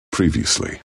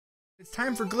Previously. It's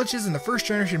time for glitches in the first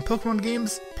generation Pokemon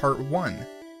games, Part 1.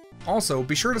 Also,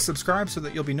 be sure to subscribe so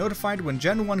that you'll be notified when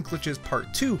Gen 1 Glitches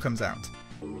Part 2 comes out.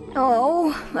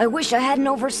 Oh, I wish I hadn't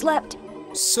overslept.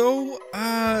 So,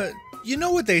 you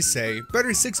know what they say,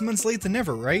 better 6 months late than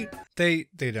never, right? They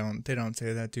don't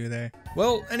say that, do they?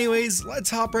 Well, anyways, let's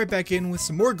hop right back in with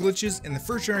some more glitches in the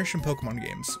first generation Pokemon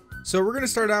games. So we're going to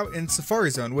start out in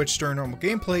Safari Zone, which during normal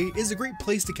gameplay is a great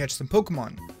place to catch some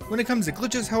Pokemon. When it comes to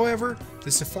glitches, however, the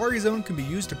Safari Zone can be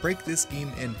used to break this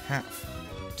game in half.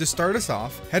 To start us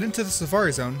off, head into the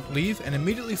Safari Zone, leave, and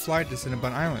immediately fly to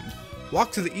Cinnabon Island.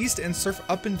 Walk to the east and surf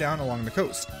up and down along the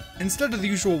coast. Instead of the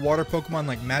usual water Pokemon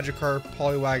like Magikarp,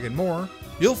 Poliwag, and more,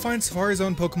 you'll find Safari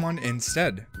Zone Pokemon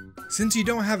instead. Since you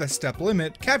don't have a step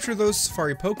limit, capture those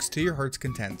Safari Pokes to your heart's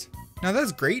content. Now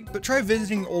that's great, but try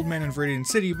visiting the Old Man in Viridian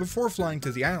City before flying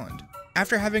to the island.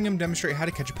 After having him demonstrate how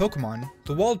to catch a Pokemon,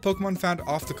 the wild Pokemon found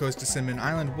off the coast of Cinnamon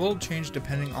Island will change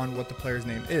depending on what the player's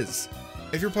name is.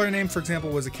 If your player name, for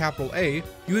example, was a capital A,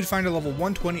 you would find a level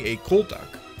 128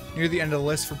 Golduck. Near the end of the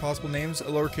list for possible names, a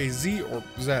lowercase z or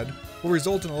z will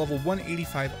result in a level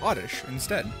 185 Oddish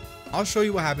instead. I'll show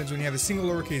you what happens when you have a single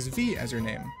lowercase v as your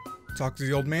name. Talk to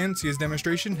the old man, see his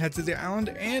demonstration, head to the island,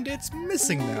 and it's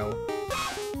missing now.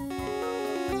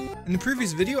 In the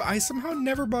previous video, I somehow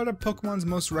never brought up Pokemon's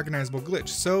most recognizable glitch,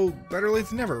 so better late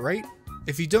than never, right?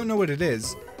 If you don't know what it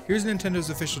is, here's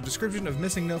Nintendo's official description of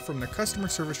Missing No from their customer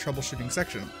service troubleshooting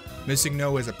section. Missing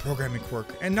No is a programming quirk,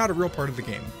 and not a real part of the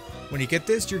game. When you get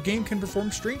this, your game can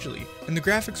perform strangely, and the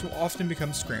graphics will often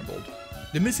become scrambled.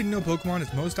 The Missing No Pokemon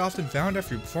is most often found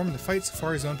after you perform the Fight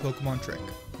Safari Zone Pokemon trick.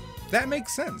 That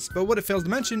makes sense, but what it fails to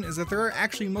mention is that there are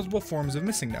actually multiple forms of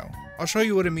Missing No. I'll show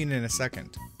you what I mean in a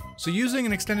second. So using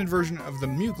an extended version of the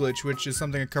Mew glitch, which is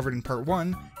something I covered in part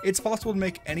 1, it's possible to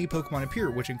make any Pokemon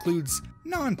appear, which includes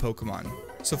non-Pokemon.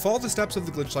 So follow the steps of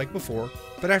the glitch like before,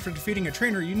 but after defeating a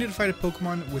trainer, you need to fight a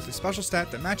Pokemon with a special stat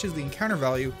that matches the encounter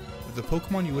value of the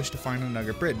Pokemon you wish to find on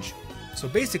Nugget Bridge. So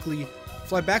basically,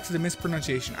 fly back to the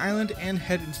Mispronunciation Island and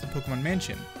head into the Pokemon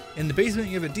Mansion. In the basement,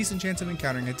 you have a decent chance of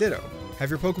encountering a Ditto.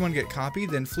 Have your Pokemon get copied,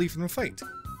 then flee from the fight.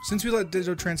 Since we let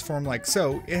Ditto transform like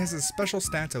so, it has a special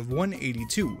stat of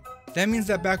 182. That means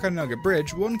that back on Nugget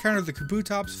Bridge, we'll encounter the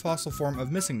Kabutops fossil form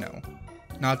of Missing No.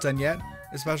 Not done yet,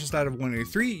 a special stat of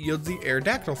 183 yields the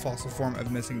Aerodactyl fossil form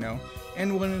of Missing No,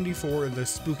 and 194 the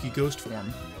Spooky Ghost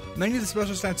form. Many of the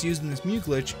special stats used in this Mew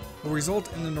glitch will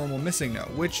result in the normal Missing No,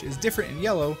 which is different in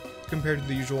yellow compared to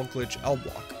the usual glitch L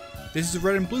block. This is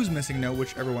red and blue's Missing No,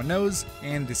 which everyone knows,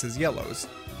 and this is yellow's.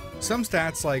 Some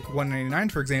stats, like 199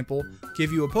 for example,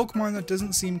 give you a Pokemon that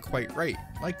doesn't seem quite right,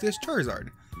 like this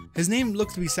Charizard. His name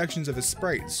looks to be sections of his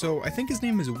sprite, so I think his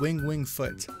name is Wing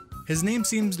Foot. His name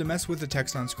seems to mess with the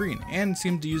text on screen, and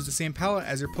seems to use the same palette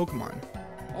as your Pokemon.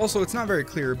 Also, it's not very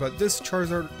clear, but this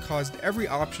Charizard caused every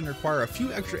option to require a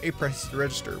few extra A presses to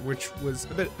register, which was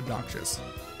a bit obnoxious.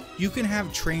 You can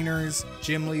have trainers,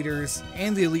 gym leaders,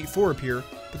 and the Elite Four appear,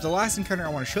 but the last encounter I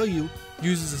want to show you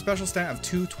uses a special stat of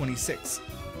 226,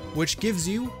 which gives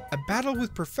you a battle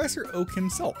with Professor Oak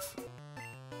himself.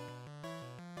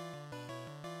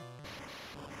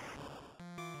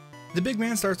 The big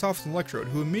man starts off with an Electrode,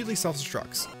 who immediately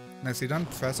self-destructs. Nicely done,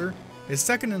 Professor. His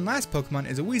second and last Pokemon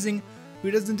is a Weezing,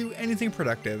 who doesn't do anything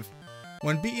productive.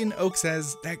 When beaten, Oak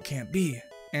says, "That can't be,"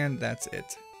 and that's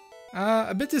it.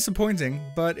 A bit disappointing,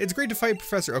 but it's great to fight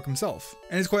Professor Oak himself,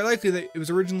 and it's quite likely that it was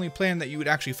originally planned that you would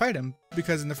actually fight him,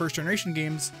 because in the first generation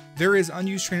games, there is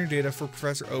unused trainer data for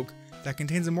Professor Oak that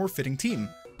contains a more fitting team.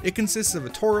 It consists of a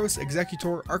Tauros,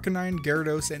 Exeggutor, Arcanine,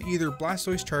 Gyarados, and either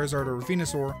Blastoise, Charizard, or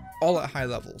Venusaur, all at high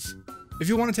levels. If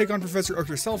you want to take on Professor Oak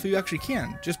yourself, you actually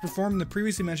can. Just perform the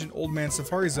previously mentioned Old Man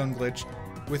Safari Zone glitch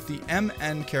with the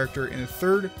MN character in the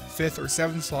 3rd, 5th, or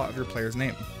 7th slot of your player's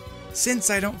name. Since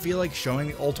I don't feel like showing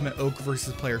the ultimate Oak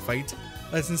versus player fight,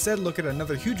 let's instead look at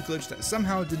another huge glitch that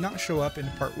somehow did not show up in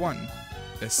part 1,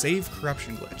 the Save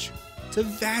Corruption glitch. To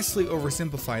vastly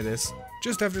oversimplify this,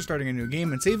 just after starting a new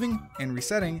game and saving and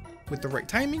resetting with the right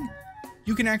timing,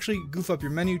 you can actually goof up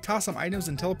your menu, toss some items,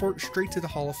 and teleport straight to the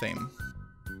Hall of Fame.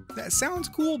 That sounds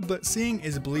cool, but seeing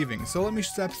is believing, so let me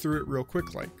step through it real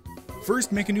quick like.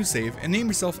 First, make a new save and name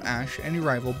yourself Ash and your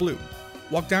rival Blue.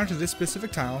 Walk down to this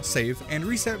specific tile, save, and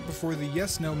reset before the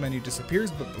yes/no menu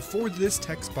disappears, but before this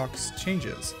text box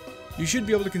changes. You should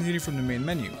be able to continue from the main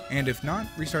menu, and if not,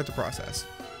 restart the process.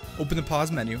 Open the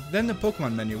pause menu, then the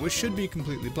Pokemon menu, which should be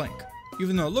completely blank.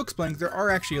 Even though it looks blank, there are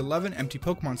actually 11 empty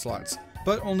Pokemon slots,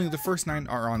 but only the first 9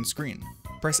 are on screen.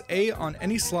 Press A on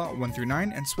any slot 1 through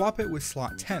 9 and swap it with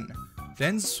slot 10.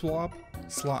 Then swap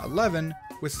slot 11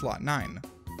 with slot 9.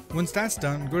 Once that's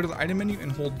done, go to the item menu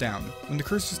and hold down. When the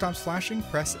cursor stops flashing,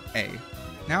 press A.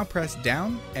 Now press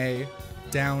down, A,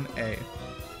 down, A.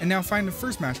 And now find the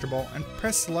first Master Ball and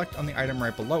press select on the item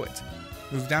right below it.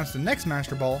 Move down to the next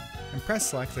Master Ball and press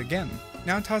select again.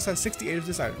 Now toss out 68 of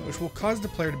this item, which will cause the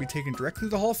player to be taken directly to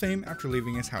the Hall of Fame after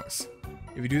leaving his house.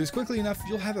 If you do this quickly enough,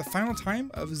 you'll have a final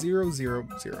time of 0, 0,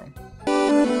 0.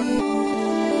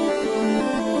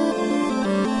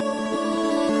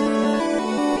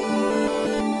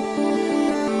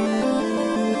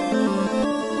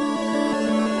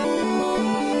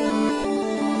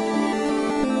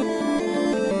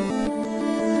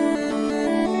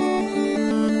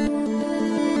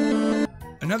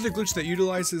 Another glitch that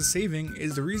utilizes saving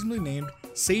is the reasonably named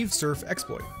Save Surf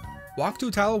exploit. Walk to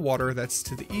a tile of water that's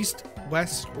to the east,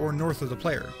 west, or north of the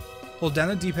player. Hold down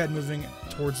the D-pad moving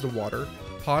towards the water,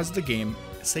 pause the game,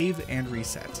 save and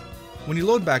reset. When you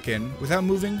load back in, without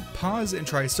moving, pause and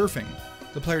try surfing.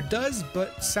 The player does,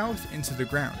 but south into the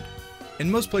ground. In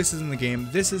most places in the game,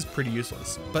 this is pretty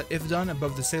useless, but if done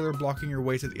above the sailor blocking your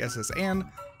way to the SS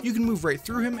Anne, you can move right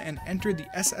through him and enter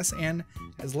the SS Anne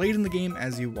as late in the game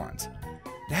as you want.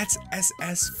 That's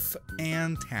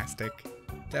SS-fantastic.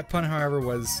 That pun, however,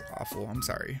 was awful, I'm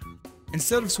sorry.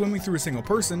 Instead of swimming through a single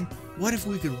person, what if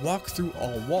we could walk through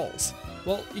all walls?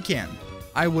 Well, you can.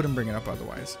 I wouldn't bring it up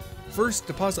otherwise. First,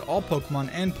 deposit all Pokemon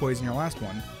and poison your last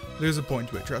one. There's a point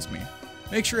to it, trust me.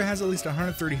 Make sure it has at least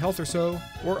 130 health or so,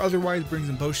 or otherwise bring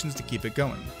some potions to keep it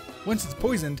going. Once it's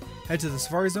poisoned, head to the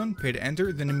Safari Zone, pay to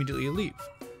enter, then immediately leave.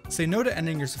 Say no to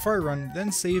ending your Safari run,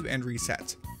 then save and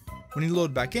reset. When you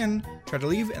load back in, try to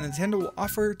leave and Nintendo will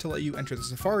offer to let you enter the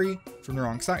Safari from the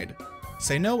wrong side.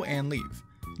 Say no and leave.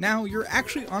 Now, you're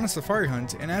actually on a Safari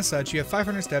hunt, and as such, you have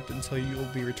 500 steps until you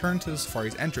will be returned to the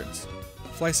Safari's entrance.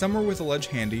 Fly somewhere with a ledge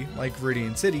handy, like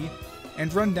Viridian City,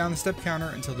 and run down the step counter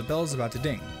until the bell is about to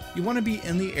ding. You want to be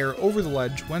in the air over the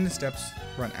ledge when the steps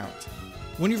run out.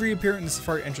 When you reappear in the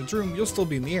Safari entrance room, you'll still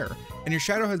be in the air, and your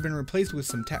shadow has been replaced with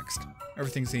some text.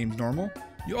 Everything seems normal.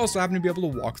 You also happen to be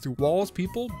able to walk through walls,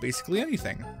 people, basically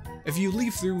anything. If you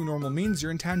leave through normal means,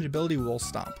 your intangibility will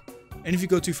stop. And if you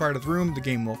go too far out of the room, the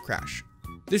game will crash.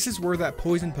 This is where that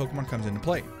poison Pokemon comes into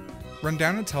play. Run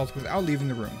down its health without leaving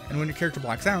the room, and when your character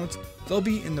blacks out, they'll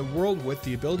be in the world with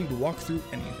the ability to walk through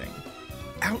anything.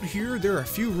 Out here, there are a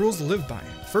few rules to live by.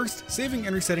 First, saving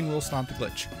and resetting will stop the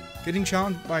glitch. Getting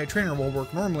challenged by a trainer will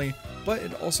work normally, but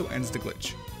it also ends the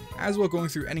glitch, as well going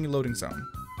through any loading zone.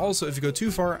 Also, if you go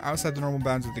too far outside the normal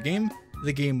bounds of the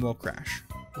game will crash.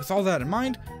 With all that in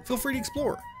mind, feel free to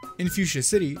explore. In Fuchsia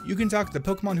City, you can talk to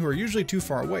the Pokemon who are usually too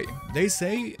far away. They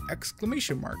say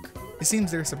exclamation mark. It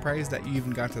seems they're surprised that you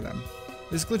even got to them.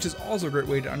 This glitch is also a great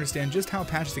way to understand just how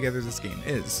patched together this game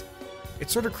is.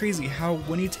 It's sort of crazy how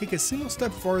when you take a single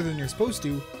step farther than you're supposed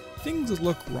to, things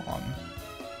look wrong.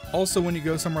 Also, when you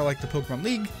go somewhere like the Pokemon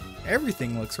League,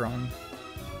 everything looks wrong.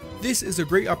 This is a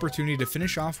great opportunity to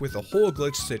finish off with a whole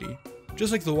glitch city.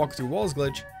 Just like the walk through walls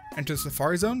glitch, enter the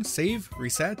Safari Zone, save,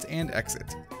 reset, and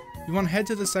exit. You want to head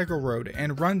to the Cycle Road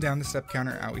and run down the step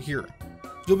counter out here.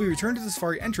 You'll be returned to the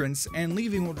Safari entrance, and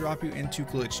leaving will drop you into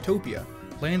Glitchtopia,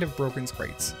 Land of Broken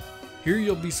Sprites. Here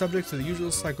you'll be subject to the usual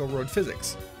Cycle Road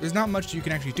physics. There's not much you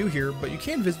can actually do here, but you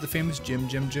can visit the famous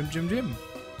GymGymGym.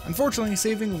 Unfortunately,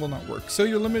 saving will not work, so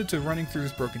you're limited to running through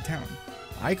this broken town.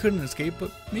 I couldn't escape,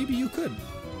 but maybe you could.